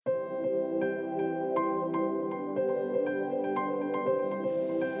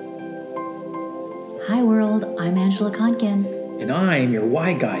I'm Angela Conkin. And I'm your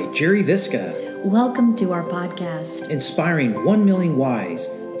why guy, Jerry Visca. Welcome to our podcast. Inspiring 1 million whys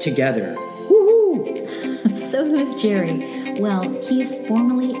together. Woohoo! So who's Jerry? Well, he's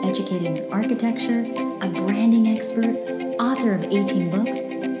formally educated in architecture, a branding expert, author of 18 books,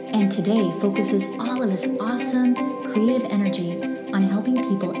 and today focuses all of his awesome creative energy on helping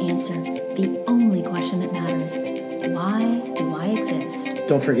people answer the only question that matters. Why do I exist?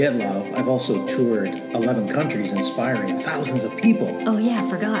 Don't forget, love, I've also toured 11 countries inspiring thousands of people. Oh yeah,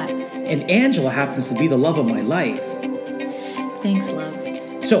 forgot. And Angela happens to be the love of my life. Thanks, love.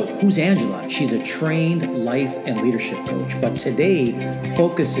 So, who's Angela? She's a trained life and leadership coach, but today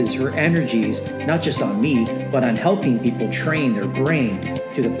focuses her energies not just on me, but on helping people train their brain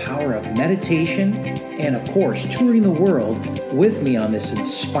through the power of meditation and, of course, touring the world with me on this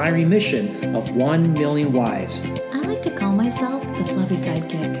inspiring mission of 1 million whys. I like to call myself the fluffy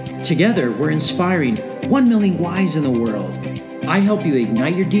sidekick. Together, we're inspiring 1 million whys in the world. I help you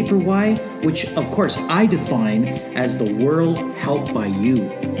ignite your deeper why, which of course I define as the world helped by you.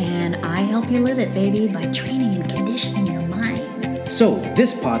 And I help you live it, baby, by training and conditioning your mind. So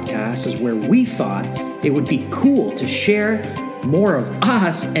this podcast is where we thought it would be cool to share more of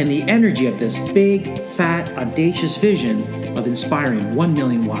us and the energy of this big, fat, audacious vision of inspiring 1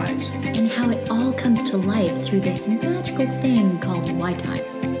 million whys. And how it all comes to life through this magical thing called Why Time.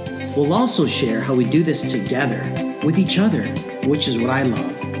 We'll also share how we do this together with each other, which is what I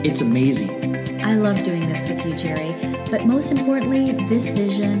love. It's amazing. I love doing this with you, Jerry, but most importantly, this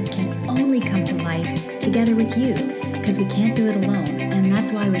vision can only come to life together with you, because we can't do it alone, and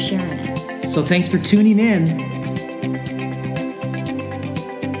that's why we're sharing it. So thanks for tuning in.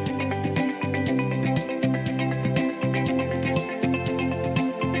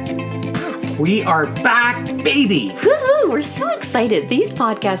 We are back, baby! Woohoo! We're so excited. These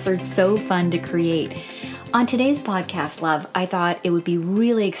podcasts are so fun to create. On today's podcast, love, I thought it would be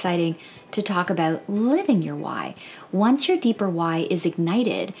really exciting to talk about living your why. Once your deeper why is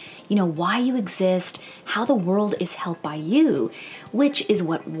ignited, why you exist, how the world is helped by you, which is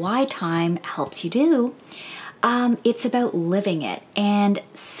what Why Time helps you do. It's about living it. And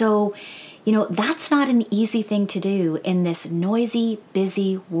so, that's not an easy thing to do in this noisy,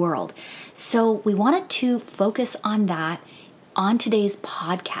 busy world. So we wanted to focus on that on today's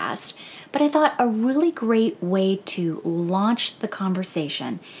podcast, but I thought a really great way to launch the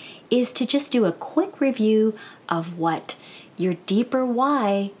conversation is to just do a quick review of what your deeper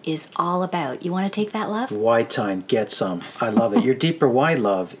why is all about. You want to take that, love? Why time, get some. I love it. Your deeper why,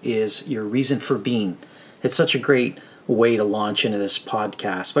 love, is your reason for being. It's such a great way to launch into this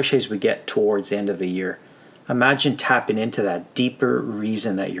podcast, especially as we get towards the end of the year. Imagine tapping into that deeper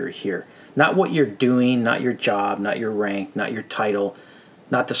reason that you're here. Not what you're doing, not your job, not your rank, not your title,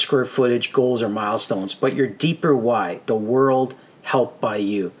 not the square footage, goals, or milestones, but your deeper why, the world helped by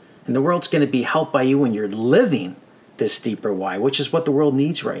you. And the world's going to be helped by you when you're living this deeper why, which is what the world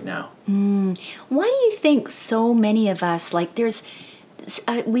needs right now. Why do you think so many of us,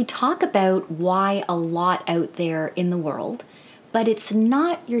 we talk about why a lot out there in the world, but it's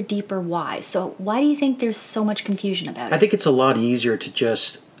not your deeper why. So why do you think there's so much confusion about it? I think it's a lot easier to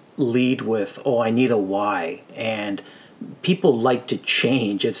just lead with, I need a why. And people like to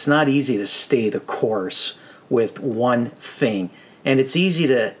change. It's not easy to stay the course with one thing. And it's easy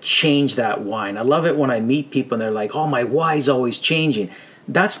to change that why. And I love it when I meet people and they're like, my why is always changing.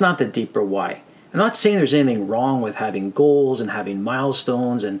 That's not the deeper why. I'm not saying there's anything wrong with having goals and having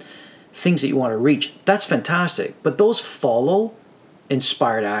milestones and things that you want to reach. That's fantastic. But those follow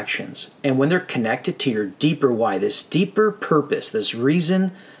inspired actions. And when they're connected to your deeper why, this deeper purpose, this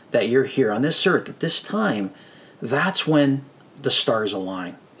reason that you're here on this earth at this time, that's when the stars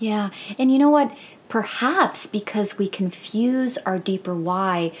align. Yeah. And you know what? Perhaps because we confuse our deeper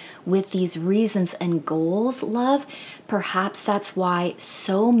why with these reasons and goals, love, perhaps that's why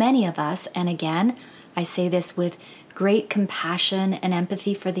so many of us, and again, I say this with great compassion and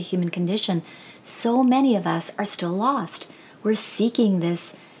empathy for the human condition, so many of us are still lost. We're seeking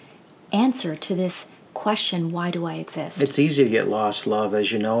this answer to this question, why do I exist? It's easy to get lost, love,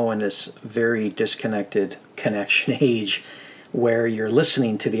 as you know, in this very disconnected connection age where you're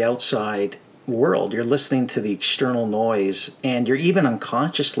listening to the outside world, you're listening to the external noise, and you're even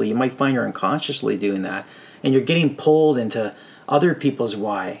unconsciously, you might find you're unconsciously doing that, and you're getting pulled into other people's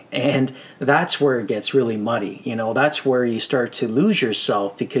why, and that's where it gets really muddy. That's where you start to lose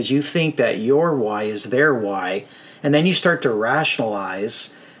yourself because you think that your why is their why, and then you start to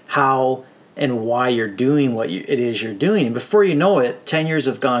rationalize how and why you're doing what it is you're doing. And before you know it, 10 years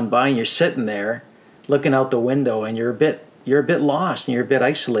have gone by and you're sitting there looking out the window and you're a bit lost and you're a bit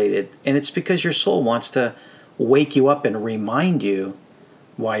isolated. And it's because your soul wants to wake you up and remind you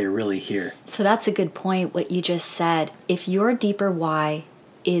why you're really here. So that's a good point, what you just said. If your deeper why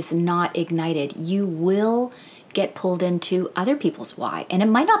is not ignited, you will get pulled into other people's why. And it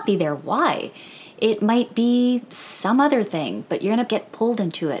might not be their why. It might be some other thing, but you're going to get pulled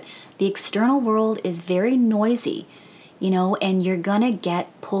into it. The external world is very noisy, and you're going to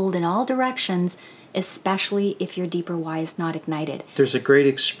get pulled in all directions, especially if your deeper why is not ignited. There's a great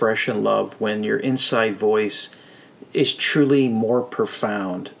expression, love, when your inside voice is truly more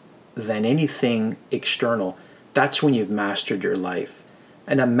profound than anything external. That's when you've mastered your life.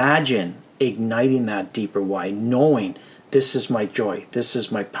 And imagine igniting that deeper why, knowing this is my joy, this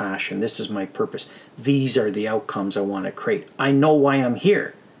is my passion, this is my purpose. These are the outcomes I want to create. I know why I'm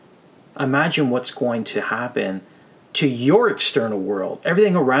here. Imagine what's going to happen to your external world.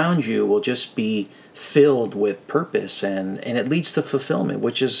 Everything around you will just be filled with purpose, and it leads to fulfillment,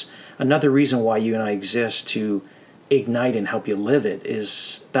 which is another reason why you and I exist, to ignite and help you live it.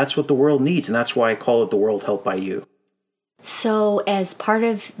 Is that's what the world needs, and that's why I call it the world helped by you. So as part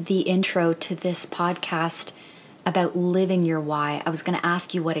of the intro to this podcast about living your why, I was going to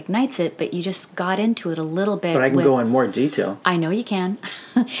ask you what ignites it, but you just got into it a little bit. But I can go in more detail. I know you can.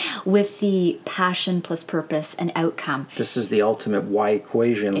 With the passion plus purpose and outcome. This is the ultimate why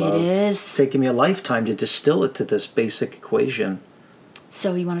equation, love. It is. It's taken me a lifetime to distill it to this basic equation.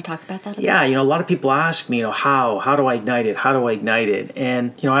 So you want to talk about that a bit? Yeah, a lot of people ask me, how do I ignite it? How do I ignite it?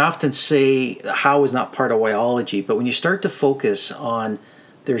 And, I often say how is not part of whyology, but when you start to focus on,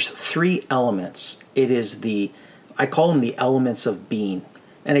 there's 3 elements. It is I call them the elements of being.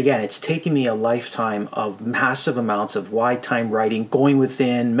 And again, it's taken me a lifetime of massive amounts of why time writing, going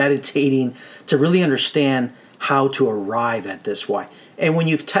within, meditating, to really understand how to arrive at this why. And when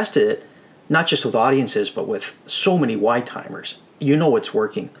you've tested it, not just with audiences, but with so many why timers, you know it's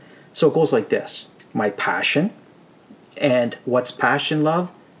working. So it goes like this. My passion. And what's passion,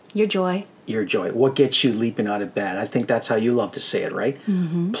 love? Your joy. Your joy. What gets you leaping out of bed? I think that's how you love to say it, right?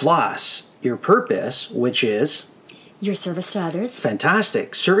 Mm-hmm. Plus your purpose, which is? Your service to others.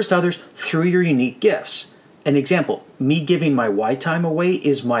 Fantastic. Service to others through your unique gifts. An example, me giving my why time away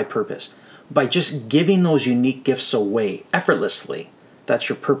is my purpose. By just giving those unique gifts away effortlessly, that's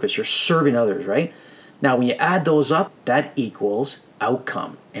your purpose. You're serving others, right? Now, when you add those up, that equals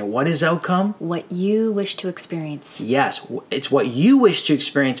outcome. And what is outcome? What you wish to experience. Yes, it's what you wish to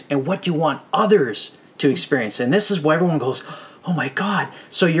experience and what you want others to experience. And this is why everyone goes, oh my God.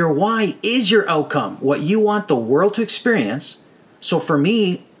 So your why is your outcome, what you want the world to experience. So for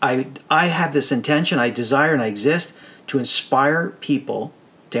me, I have this intention, I desire, and I exist to inspire people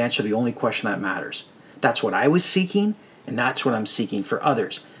to answer the only question that matters. That's what I was seeking, and that's what I'm seeking for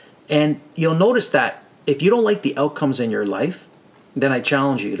others. And you'll notice that if you don't like the outcomes in your life, then I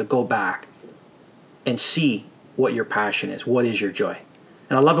challenge you to go back and see what your passion is. What is your joy?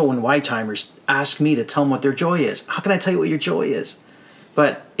 And I love it when why-timers ask me to tell them what their joy is. How can I tell you what your joy is?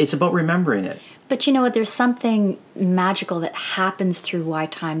 But it's about remembering it. But you know what? There's something magical that happens through why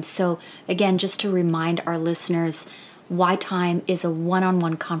time. So again, just to remind our listeners, why time is a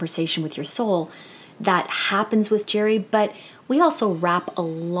one-on-one conversation with your soul that happens with Jerry, but we also wrap a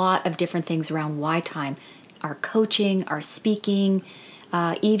lot of different things around why time. Our coaching, our speaking,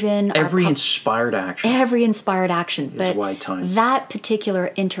 even every inspired action. Every inspired action. Is why time. That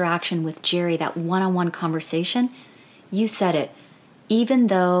particular interaction with Jerry, that one-on-one conversation, you said it. Even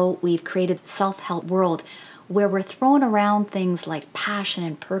though we've created a self-help world where we're throwing around things like passion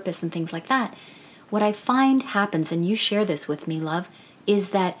and purpose and things like that, what I find happens, and you share this with me, love, is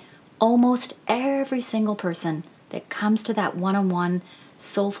that almost every single person that comes to that one-on-one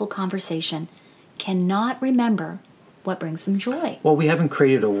soulful conversation cannot remember what brings them joy. Well, we haven't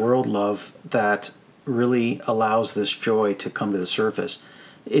created a world, love, that really allows this joy to come to the surface.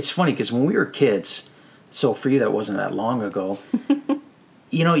 It's funny because when we were kids, so for you that wasn't that long ago,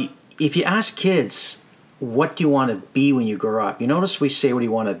 if you ask kids, what do you want to be when you grow up? You notice we say, what do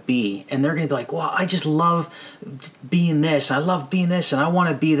you want to be? And they're going to be like, well, I just love being this. I love being this, and I want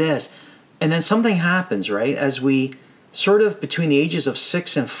to be this. And then something happens, right? As we sort of, between the ages of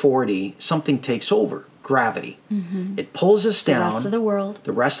 6 and 40, something takes over. Gravity. Mm-hmm. It pulls us down. The rest of the world.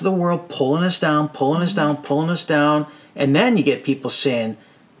 The rest of the world pulling us down, pulling us down, pulling us down. And then you get people saying,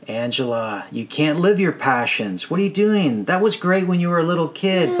 Angela, you can't live your passions. What are you doing? That was great when you were a little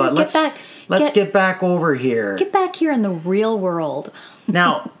kid, but let's get back over here. Get back here in the real world.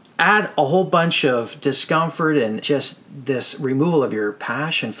 Now, add a whole bunch of discomfort and just this removal of your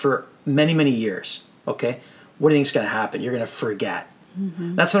passion for many, many years. Okay? What do you think is going to happen? You're going to forget.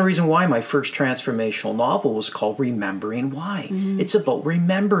 Mm-hmm. That's the reason why my first transformational novel was called Remembering Why. Mm-hmm. It's about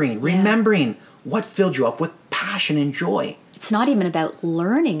remembering what filled you up with passion. passion and joy. It's not even about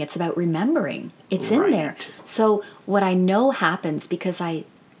learning, it's about remembering. It's in there. So what I know happens, because I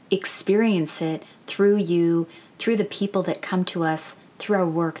experience it through you, through the people that come to us, through our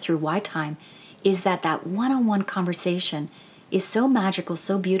work, through Why Time, is that one-on-one conversation is so magical,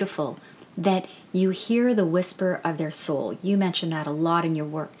 so beautiful, that you hear the whisper of their soul. You mentioned that a lot in your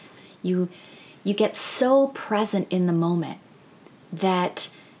work. You get so present in the moment that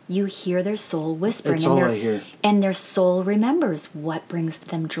you hear their soul whispering. It's all I hear. And their soul remembers what brings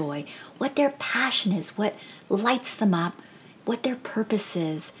them joy, what their passion is, what lights them up, what their purpose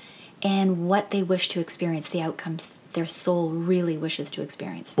is, and what they wish to experience, the outcomes their soul really wishes to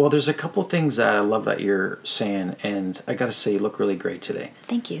experience. Well, there's a couple things that I love that you're saying, and I got to say, you look really great today.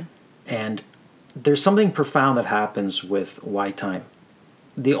 Thank you. And there's something profound that happens with Why Time.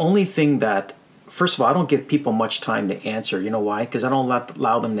 The only thing that, first of all, I don't give people much time to answer. You know why? Because I don't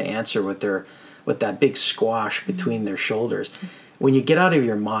allow them to answer with that big squash between their shoulders. When you get out of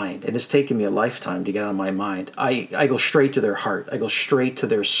your mind, and it's taken me a lifetime to get out of my mind, I go straight to their heart. I go straight to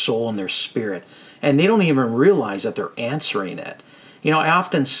their soul and their spirit. And they don't even realize that they're answering it. You know, I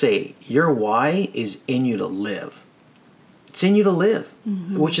often say, your why is in you to live. It's in you to live,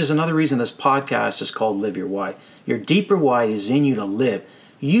 which is another reason this podcast is called Live Your Why. Your deeper why is in you to live.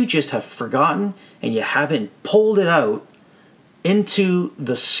 You just have forgotten, and you haven't pulled it out into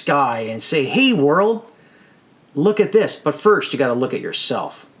the sky and say, hey, world, look at this. But first, you got to look at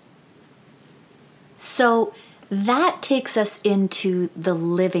yourself. So that takes us into the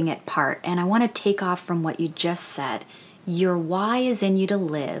living it part. And I want to take off from what you just said. Your why is in you to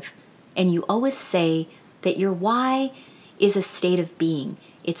live. And you always say that your why is a state of being.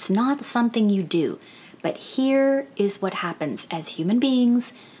 It's not something you do. But here is what happens. As human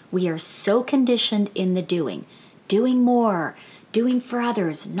beings, we are so conditioned in the doing more, doing for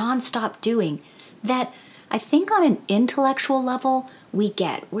others, nonstop doing, that I think on an intellectual level,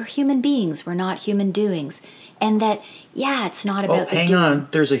 we're human beings, we're not human doings. And that, it's not about the doing. Hang on,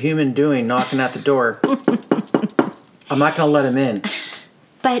 there's a human doing knocking at the door. I'm not going to let him in.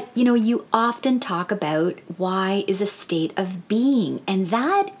 But, you often talk about why is a state of being, and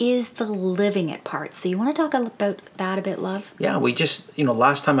that is the living it part. So you want to talk about that a bit, love? Yeah, we just,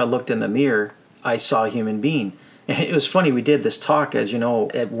 last time I looked in the mirror, I saw a human being. And it was funny, we did this talk, as you know,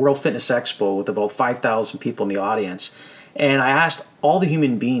 at World Fitness Expo with about 5,000 people in the audience. And I asked all the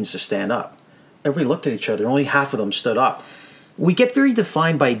human beings to stand up. Everybody looked at each other, only half of them stood up. We get very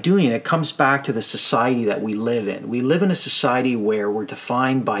defined by doing. It comes back to the society that we live in. We live in a society where we're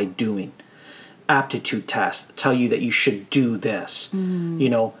defined by doing. Aptitude tests tell you that you should do this.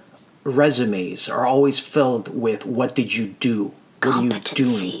 Resumes are always filled with, what did you do? What are you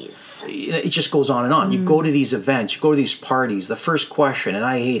doing? It just goes on and on. You go to these events, you go to these parties. The first question, and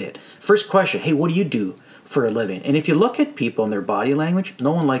I hate it. First question, hey, what do you do for a living? And if you look at people and their body language,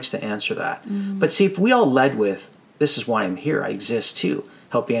 no one likes to answer that. But see, if we all led with, this is why I'm here, I exist too,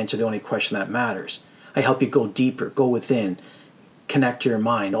 help you answer the only question that matters. I help you go deeper, go within, connect to your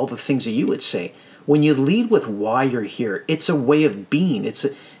mind, all the things that you would say. When you lead with why you're here, it's a way of being.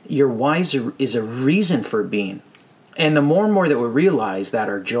 Your why is a reason for being. And the more and more that we realize that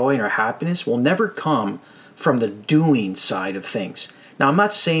our joy and our happiness will never come from the doing side of things. Now, I'm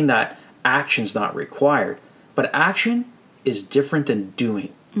not saying that action's not required, but action is different than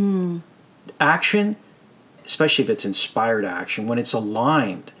doing. Action, especially if it's inspired action, when it's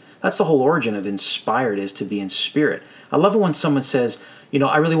aligned, that's the whole origin of inspired, is to be in spirit. I love it when someone says,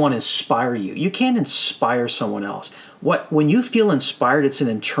 I really want to inspire you. You can't inspire someone else. When you feel inspired, it's an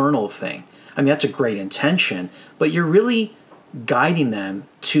internal thing. I mean, that's a great intention, but you're really guiding them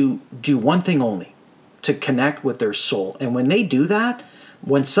to do one thing only, to connect with their soul. And when they do that,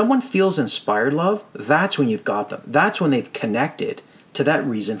 when someone feels inspired, love, that's when you've got them. That's when they've connected to that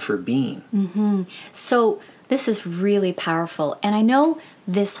reason for being. So this is really powerful. And I know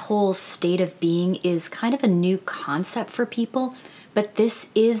this whole state of being is kind of a new concept for people, but this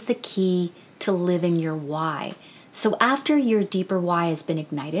is the key to living your why. So after your deeper why has been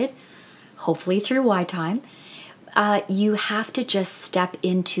ignited, hopefully through Why Time, you have to just step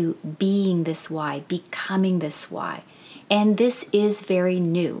into being this why, becoming this why. And this is very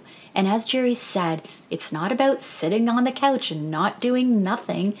new. And as Jerry said, it's not about sitting on the couch and not doing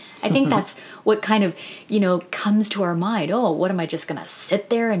nothing. I think that's what kind of, comes to our mind. Oh, what am I just going to sit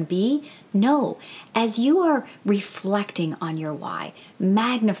there and be? No. As you are reflecting on your why,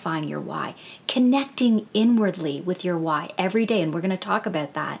 magnifying your why, connecting inwardly with your why every day, and we're going to talk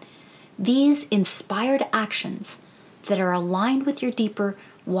about that, these inspired actions that are aligned with your deeper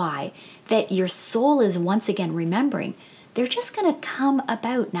why, that your soul is once again remembering, they're just going to come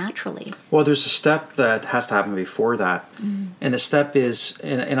about naturally. Well, there's a step that has to happen before that. And the step is,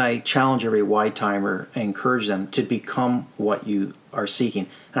 and I challenge every why timer, I encourage them to become what you are seeking.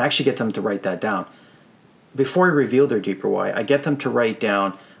 And I actually get them to write that down. Before I reveal their deeper why, I get them to write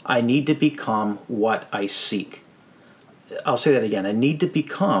down, I need to become what I seek. I'll say that again. I need to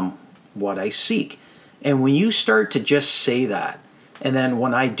become what I seek. And when you start to just say that, and then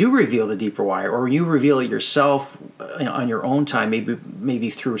when I do reveal the deeper why, or you reveal it yourself on your own time, maybe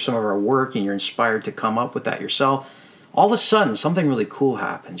through some of our work, and you're inspired to come up with that yourself, all of a sudden something really cool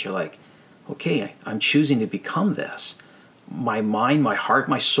happens. You're like, okay, I'm choosing to become this. My mind, my heart,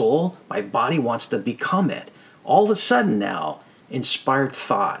 my soul, my body wants to become it. All of a sudden now, inspired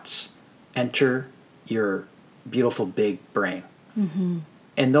thoughts enter your beautiful big brain.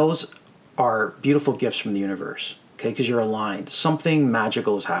 And those are beautiful gifts from the universe. Okay, because you're aligned. Something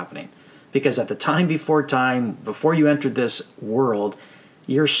magical is happening. Because at the time, before you entered this world,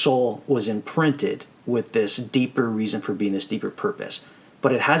 your soul was imprinted with this deeper reason for being, this deeper purpose.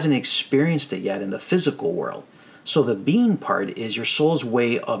 But it hasn't experienced it yet in the physical world. So the being part is your soul's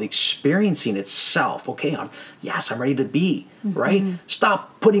way of experiencing itself. Okay, I'm ready to be, right?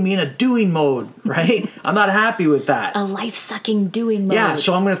 Stop putting me in a doing mode, right? I'm not happy with that. A life-sucking doing mode. Yeah,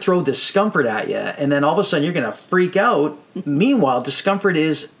 so I'm going to throw discomfort at you, and then all of a sudden you're going to freak out. Meanwhile, discomfort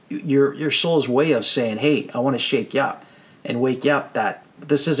is your soul's way of saying, hey, I want to shake you up and wake you up that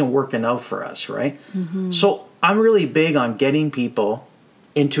this isn't working out for us, right? So I'm really big on getting people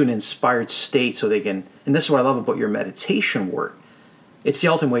into an inspired state so they can, and this is what I love about your meditation work. It's the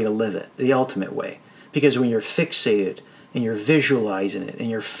ultimate way to live it, the ultimate way. Because when you're fixated and you're visualizing it and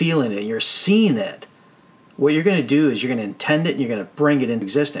you're feeling it and you're seeing it, what you're going to do is you're going to intend it and you're going to bring it into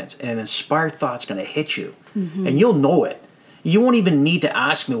existence. And an inspired thought's going to hit you. And you'll know it. You won't even need to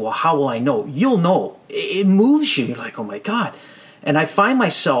ask me, well, how will I know? You'll know. It moves you. You're like, oh my God. And I find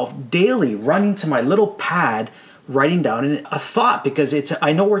myself daily running to my little pad, writing down a thought because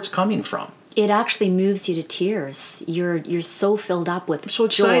I know where it's coming from. It actually moves you to tears. You're so filled up with so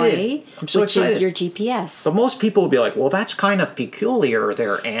excited. Joy, I'm so which excited. Is your GPS. But most people will be like, well, that's kind of peculiar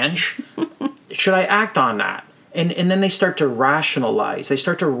there, Ange. Should I act on that? And then they start to rationalize. They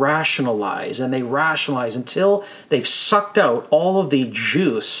start to rationalize, and they rationalize until they've sucked out all of the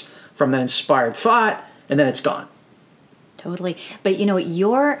juice from that inspired thought, and then it's gone. Totally. But you know,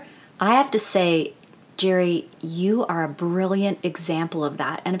 I have to say, Jerry, you are a brilliant example of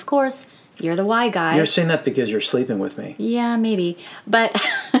that. And of course, you're the why guy. You're saying that because you're sleeping with me. Yeah, maybe. But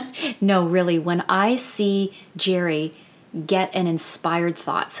no, really, when I see Jerry get an inspired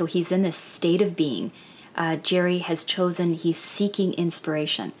thought, so he's in this state of being, Jerry has chosen, he's seeking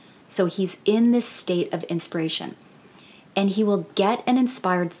inspiration. So he's in this state of inspiration. And he will get an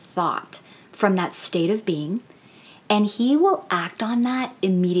inspired thought from that state of being, and he will act on that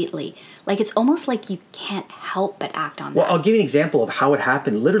immediately. Like, it's almost like you can't help but act on that. Well, I'll give you an example of how it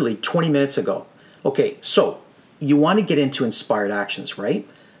happened literally 20 minutes ago. Okay, so you want to get into inspired actions, right?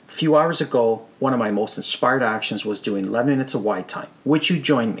 A few hours ago, one of my most inspired actions was doing 11 minutes of wide time, which you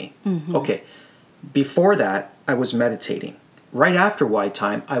joined me. Okay, before that, I was meditating. Right after wide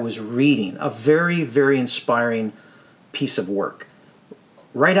time, I was reading a very, very inspiring piece of work.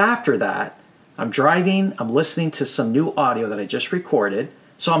 Right after that, I'm driving, I'm listening to some new audio that I just recorded,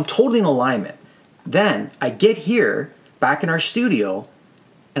 so I'm totally in alignment. Then I get here, back in our studio,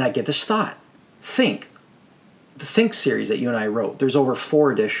 and I get this thought. Think. The Think series that you and I wrote, there's over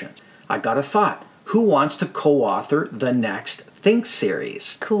 4 editions. I got a thought. Who wants to co-author the next Think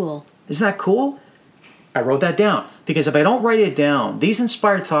series? Cool. Isn't that cool? I wrote that down because if I don't write it down, these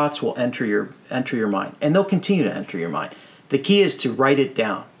inspired thoughts will enter your mind, and they'll continue to enter your mind. The key is to write it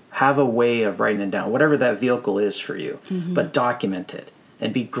down. Have a way of writing it down, whatever that vehicle is for you, but document it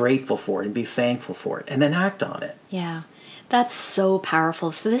and be grateful for it and be thankful for it and then act on it. Yeah, that's so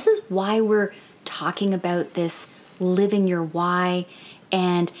powerful. So this is why we're talking about this living your why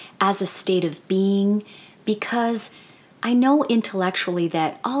and as a state of being, because I know intellectually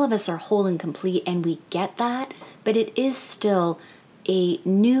that all of us are whole and complete and we get that, but it is still a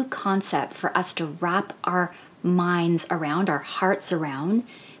new concept for us to wrap our minds around, our hearts around,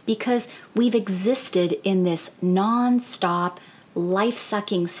 because we've existed in this non-stop,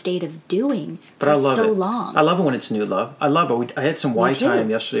 life-sucking state of doing for so long. I love it when it's new, love. I love it. I had some why time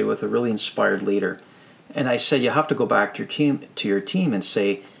yesterday with a really inspired leader, and I said, you have to go back to your team and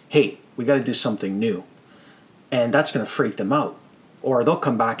say, hey, we got to do something new. And that's going to freak them out. Or they'll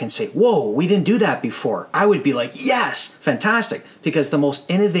come back and say, whoa, we didn't do that before. I would be like, yes, fantastic. Because the most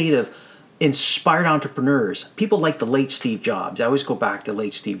innovative, inspired entrepreneurs, people like the late Steve Jobs. I always go back to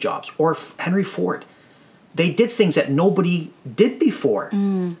late Steve Jobs. Or Henry Ford. they did things that nobody did before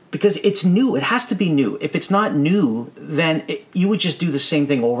because it's new. It has to be new. If it's not new, then you would just do the same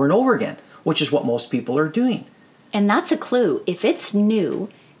thing over and over again, which is what most people are doing. And that's a clue. If it's new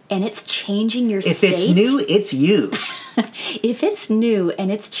and it's changing your state. If it's new, it's you. If it's new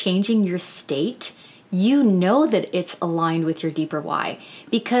and it's changing your state, you know that it's aligned with your deeper why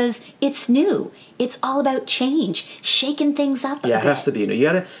because it's new. It's all about change, shaking things up a bit. Yeah, it has to be new. You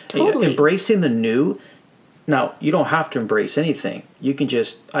got to Totally. embracing the new. Now, you don't have to embrace anything. You can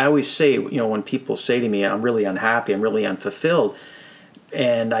just, I always say, when people say to me, I'm really unhappy, I'm really unfulfilled,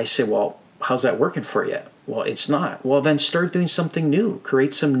 and I say, well, how's that working for you? Well, it's not. Well, then start doing something new.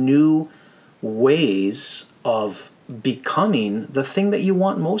 Create some new ways of becoming the thing that you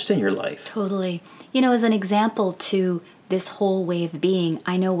want most in your life. Totally. As an example to this whole way of being,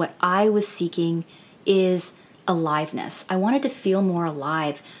 I know what I was seeking is aliveness. I wanted to feel more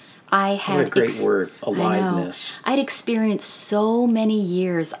alive. I had What a great word, aliveness. I'd experienced so many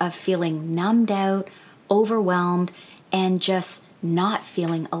years of feeling numbed out, overwhelmed, and just not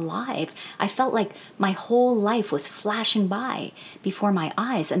feeling alive. I felt like my whole life was flashing by before my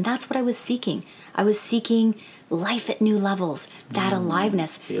eyes, and that's what I was seeking. I was seeking life at new levels, that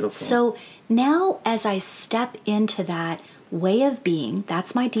aliveness. Beautiful. So now as I step into that way of being,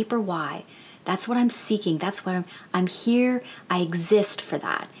 that's my deeper why. That's what I'm seeking. That's what I'm here. I exist for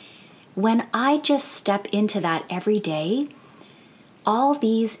that. When I just step into that every day, all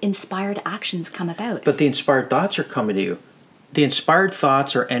these inspired actions come about. But the inspired thoughts are coming to you. The inspired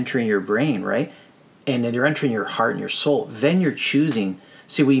thoughts are entering your brain, right? And then they're entering your heart and your soul. Then you're choosing.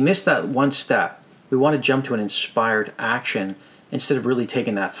 See, we missed that one step. We want to jump to an inspired action instead of really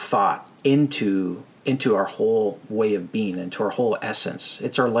taking that thought into our whole way of being, into our whole essence.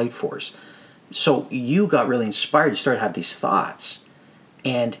 It's our life force. So you got really inspired. You started to have these thoughts.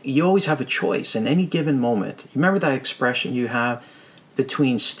 And you always have a choice in any given moment. You remember that expression you have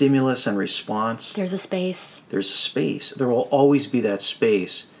between stimulus and response? There's a space. There's a space. There will always be that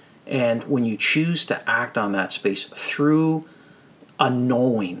space. And when you choose to act on that space through a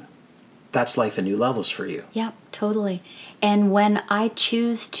knowing, that's life at new levels for you. Yep, totally. And when I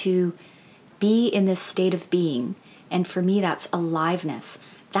choose to be in this state of being, and for me that's aliveness,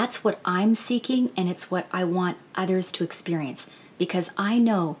 that's what I'm seeking, and it's what I want others to experience. Because I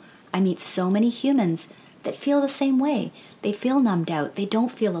know I meet so many humans that feel the same way. They feel numbed out. They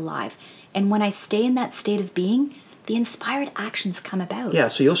don't feel alive. And when I stay in that state of being, the inspired actions come about. Yeah,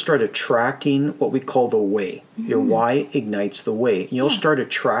 so you'll start attracting what we call the way. Your why ignites the way. You'll start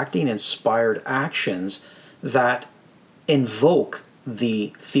attracting inspired actions that invoke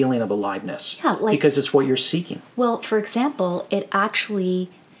the feeling of aliveness. Yeah, because it's what you're seeking. Well, for example, it actually,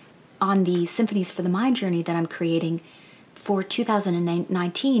 on the Symphonies for the Mind journey that I'm creating, for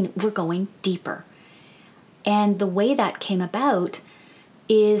 2019, we're going deeper. And the way that came about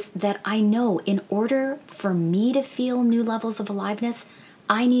is that I know in order for me to feel new levels of aliveness,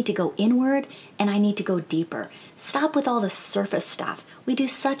 I need to go inward and I need to go deeper. Stop with all the surface stuff. We do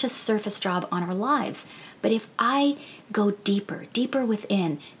such a surface job on our lives. But if I go deeper, deeper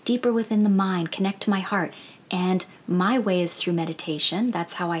within the mind, connect to my heart, and my way is through meditation,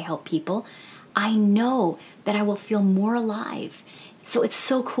 that's how I help people, I know that I will feel more alive. So it's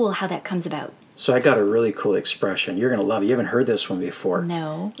so cool how that comes about. So I got a really cool expression. You're going to love it. You haven't heard this one before.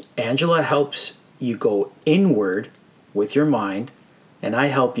 No. Angela helps you go inward with your mind, and I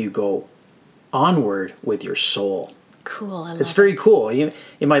help you go onward with your soul. Cool. I love It's very cool. In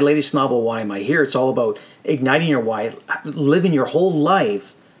my latest novel, Why Am I Here? It's all about igniting your why, living your whole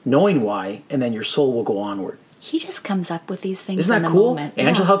life, knowing why, and then your soul will go onward. He just comes up with these things. Isn't in that the cool? moment.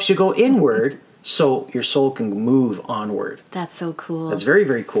 Angela helps you go inward so your soul can move onward. That's so cool. That's very,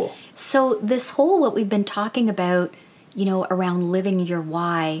 very cool. So this whole, what we've been talking about, around living your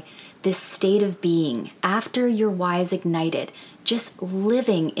why, this state of being, after your why is ignited, just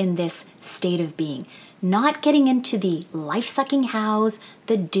living in this state of being, not getting into the life-sucking hows,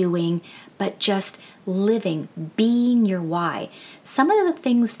 the doing, but just living, being your why. Some of the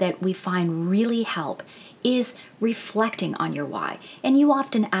things that we find really help is reflecting on your why. And you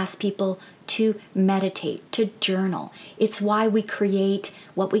often ask people to meditate, to journal. It's why we create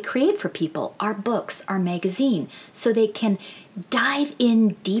what we create for people, our books, our magazine, so they can dive in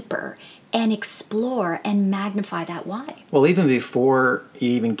deeper and explore and magnify that why. Well, even before you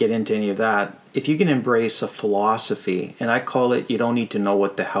even get into any of that, if you can embrace a philosophy, and I call it, you don't need to know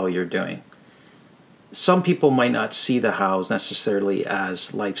what the hell you're doing. Some people might not see the hows necessarily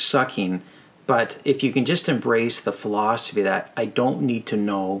as life-sucking, but if you can just embrace the philosophy that I don't need to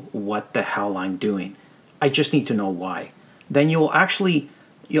know what the hell I'm doing, I just need to know why, then you'll actually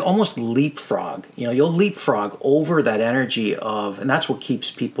you almost leapfrog. You'll leapfrog over that energy of, and that's what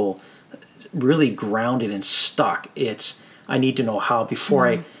keeps people really grounded and stuck. It's, I need to know how before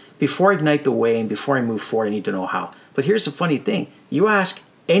I ignite the way and before I move forward. I need to know how. But here's the funny thing: you ask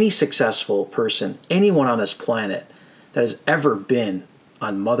any successful person, anyone on this planet that has ever been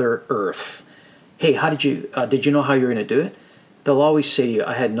on Mother Earth, hey, how did you know how you were going to do it? They'll always say to you,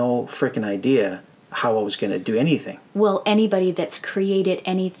 I had no freaking idea how I was going to do anything. Well, anybody that's created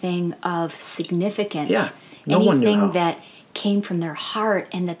anything of significance, no one knew how. anything that came from their heart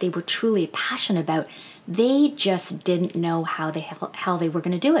and that they were truly passionate about, they just didn't know how they were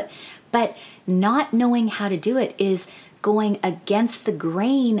going to do it. But not knowing how to do it is going against the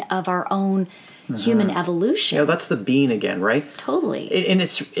grain of our own human evolution. That's the being again, right? Totally. And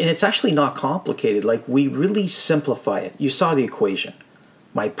it's actually not complicated. Like, we really simplify it. You saw the equation.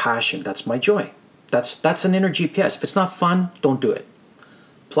 My passion, that's my joy. That's an inner GPS. If it's not fun, don't do it.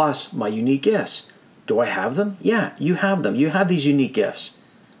 Plus, my unique gifts. Do I have them? Yeah, you have them. You have these unique gifts.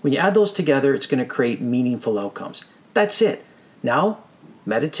 When you add those together, it's going to create meaningful outcomes. That's it. Now,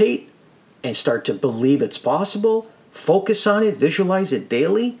 meditate and start to believe it's possible. Focus on it. Visualize it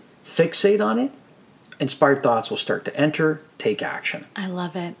daily. Fixate on it. Inspired thoughts will start to enter. Take action. I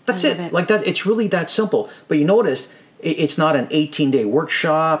love it. That's it. Like that. It's really that simple. But you notice it's not an 18-day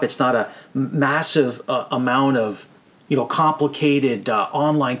workshop. It's not a massive amount of complicated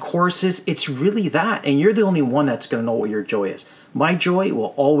online courses. It's really that. And you're the only one that's going to know what your joy is. My joy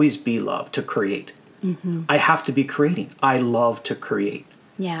will always be love, to create. I have to be creating. I love to create.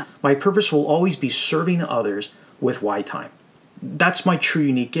 Yeah. My purpose will always be serving others with why time. That's my true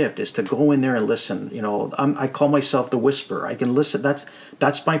unique gift, is to go in there and listen. I call myself the whisperer. I can listen.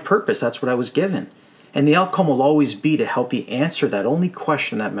 That's my purpose. That's what I was given. And the outcome will always be to help you answer that only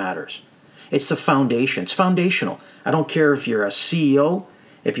question that matters. It's the foundation. It's foundational. I don't care if you're a CEO,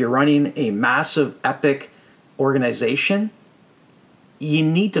 if you're running a massive, epic organization, you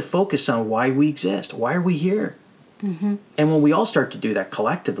need to focus on why we exist. Why are we here? And when we all start to do that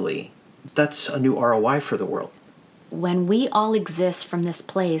collectively, that's a new ROI for the world. When we all exist from this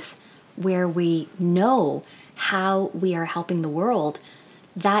place where we know how we are helping the world,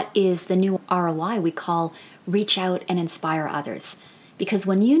 that is the new ROI we call reach out and inspire others. Because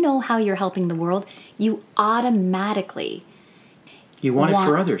when you know how you're helping the world, you automatically... You want it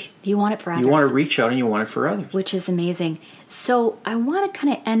for others. You want it for others. You want to reach out and you want it for others. Which is amazing. So I want to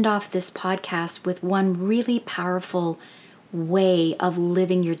kind of end off this podcast with one really powerful way of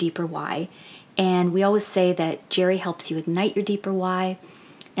living your deeper why. And we always say that Jerry helps you ignite your deeper why.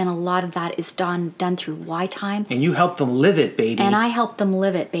 And a lot of that is done through why time. And you help them live it, baby. And I help them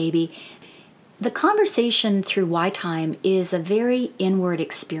live it, baby. The conversation through why time is a very inward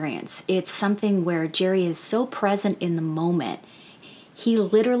experience. It's something where Jerry is so present in the moment. He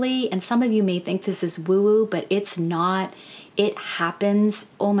literally, and some of you may think this is woo-woo, but it's not. It happens.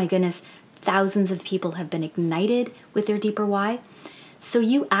 Oh my goodness, thousands of people have been ignited with their deeper why. So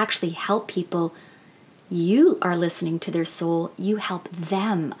you actually help people. You are listening to their soul. You help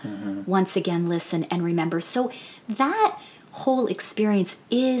them once again listen and remember. So that whole experience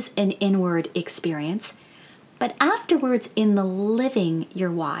is an inward experience. But afterwards, in the living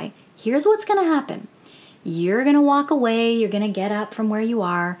your why, here's what's going to happen. You're going to walk away. You're going to get up from where you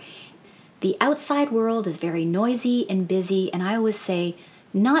are. The outside world is very noisy and busy, and I always say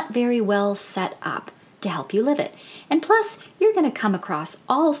not very well set up to help you live it. And plus, you're going to come across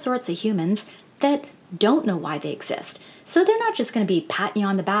all sorts of humans that don't know why they exist. So they're not just going to be patting you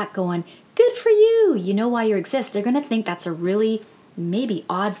on the back going, good for you, you know why you exist. They're going to think that's a really maybe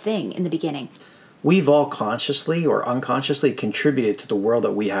odd thing in the beginning. We've all consciously or unconsciously contributed to the world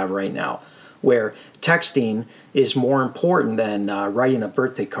that we have right now, where texting is more important than writing a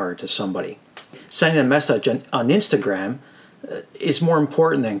birthday card to somebody. Sending a message on Instagram is more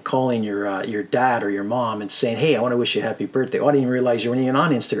important than calling your dad or your mom and saying, hey, I want to wish you a happy birthday. Oh, I didn't even realize you weren't even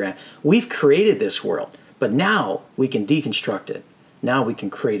on Instagram. We've created this world, but now we can deconstruct it. Now we can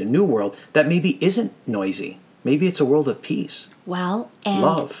create a new world that maybe isn't noisy. Maybe it's a world of peace. Well, and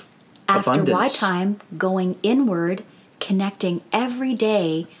love, after abundance. why time, going inward, connecting every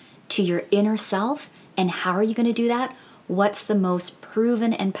day to your inner self. And how are you going to do that? What's the most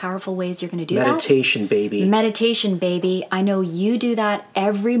proven and powerful ways you're going to do Meditation, that? Baby. Meditation, baby. I know you do that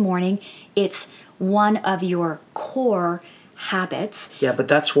every morning. It's one of your core habits. Yeah, but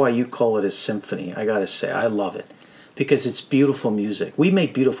that's why you call it a symphony. I got to say, I love it. Because it's beautiful music. We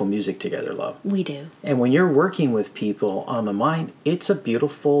make beautiful music together, love. We do. And when you're working with people on the mind, it's a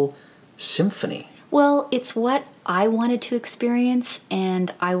beautiful symphony. Well, it's what I wanted to experience,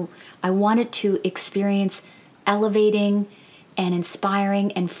 and I wanted to experience elevating and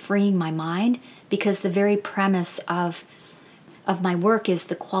inspiring and freeing my mind, because the very premise of my work is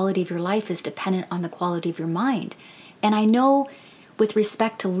the quality of your life is dependent on the quality of your mind. And I know with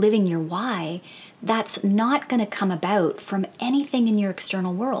respect to living your why, that's not going to come about from anything in your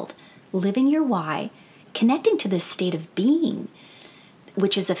external world. Living your why, connecting to this state of being,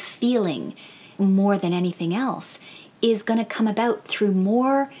 which is a feeling more than anything else, is going to come about through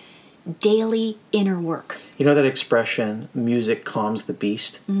more daily inner work. You know that expression, music calms the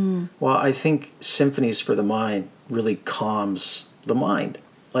beast? Well, I think symphonies for the mind really calms the mind.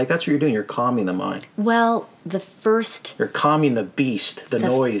 Like, that's what you're doing. You're calming the mind. Well, you're calming the beast, the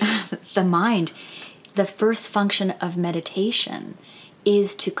noise. The mind. The first function of meditation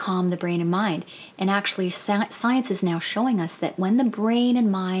is to calm the brain and mind. And actually, science is now showing us that when the brain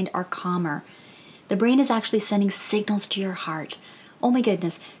and mind are calmer, the brain is actually sending signals to your heart. Oh my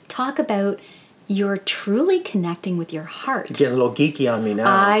goodness. Talk about you're truly connecting with your heart. You're getting a little geeky on me now.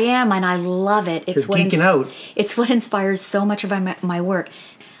 I am, and I love it. You're geeking out. It's what inspires so much of my work.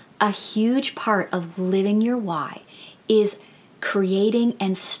 A huge part of living your why is creating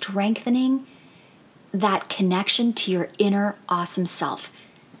and strengthening that connection to your inner awesome self.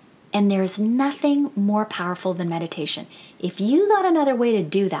 And there's nothing more powerful than meditation. If you got another way to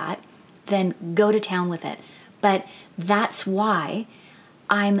do that, then go to town with it. But that's why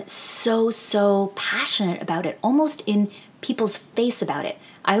I'm so passionate about it, almost in people's face about it.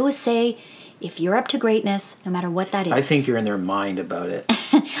 I always say, if you're up to greatness, no matter what that is. I think you're in their mind about it.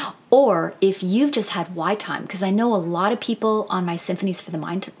 Or if you've just had why time, because I know a lot of people on my Symphonies for the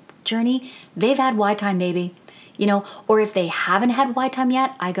Mind journey, they've had why time, baby. You know, or if they haven't had why time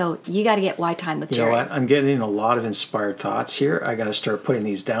yet, I go, you got to get why time with Jerry. You know what? I'm getting a lot of inspired thoughts here. I got to start putting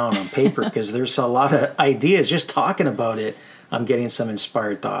these down on paper because there's a lot of ideas. Just talking about it, I'm getting some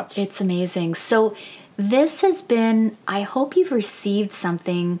inspired thoughts. It's amazing. So this has been, I hope you've received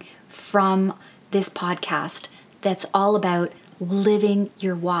something from this podcast that's all about living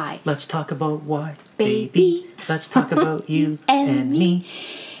your why. Let's talk about why, baby. Let's talk about you and me.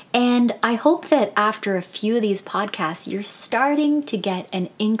 And I hope that after a few of these podcasts, you're starting to get an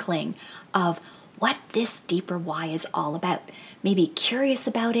inkling of what this deeper why is all about. Maybe curious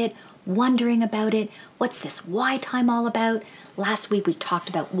about it, wondering about it. What's this why time all about? Last week we talked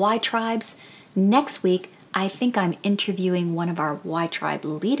about why tribes. Next week, I think I'm interviewing one of our why tribe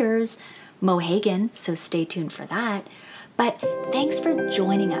leaders, Mo Hagan, so stay tuned for that. But thanks for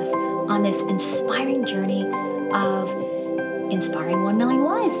joining us on this inspiring journey of inspiring 1 million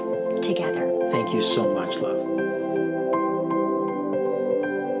whys together. Thank you so much, love.